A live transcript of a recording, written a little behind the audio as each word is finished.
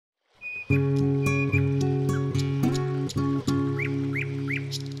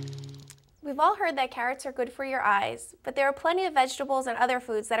We've all heard that carrots are good for your eyes, but there are plenty of vegetables and other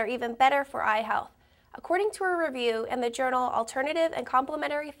foods that are even better for eye health. According to a review in the journal Alternative and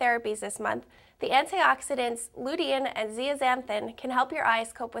Complementary Therapies this month, the antioxidants lutein and zeaxanthin can help your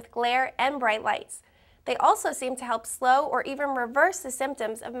eyes cope with glare and bright lights. They also seem to help slow or even reverse the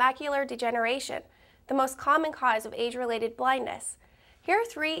symptoms of macular degeneration, the most common cause of age-related blindness. Here are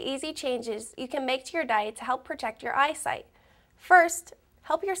 3 easy changes you can make to your diet to help protect your eyesight. First,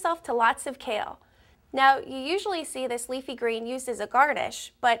 help yourself to lots of kale. Now, you usually see this leafy green used as a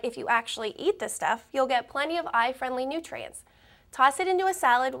garnish, but if you actually eat the stuff, you'll get plenty of eye-friendly nutrients. Toss it into a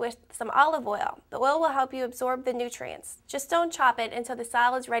salad with some olive oil. The oil will help you absorb the nutrients. Just don't chop it until the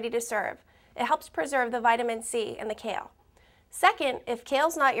salad's ready to serve. It helps preserve the vitamin C in the kale. Second, if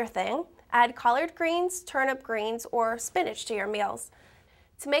kale's not your thing, add collard greens, turnip greens, or spinach to your meals.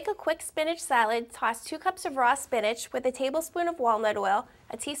 To make a quick spinach salad, toss 2 cups of raw spinach with a tablespoon of walnut oil,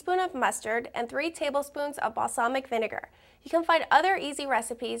 a teaspoon of mustard, and 3 tablespoons of balsamic vinegar. You can find other easy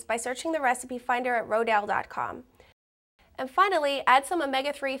recipes by searching the recipe finder at rodale.com. And finally, add some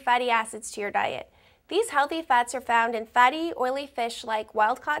omega-3 fatty acids to your diet. These healthy fats are found in fatty, oily fish like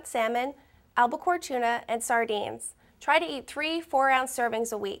wild-caught salmon, albacore tuna, and sardines. Try to eat 3 4-ounce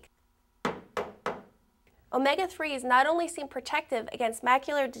servings a week. Omega-3s not only seem protective against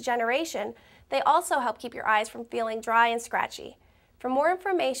macular degeneration, they also help keep your eyes from feeling dry and scratchy. For more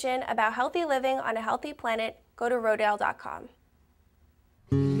information about healthy living on a healthy planet, go to rodale.com.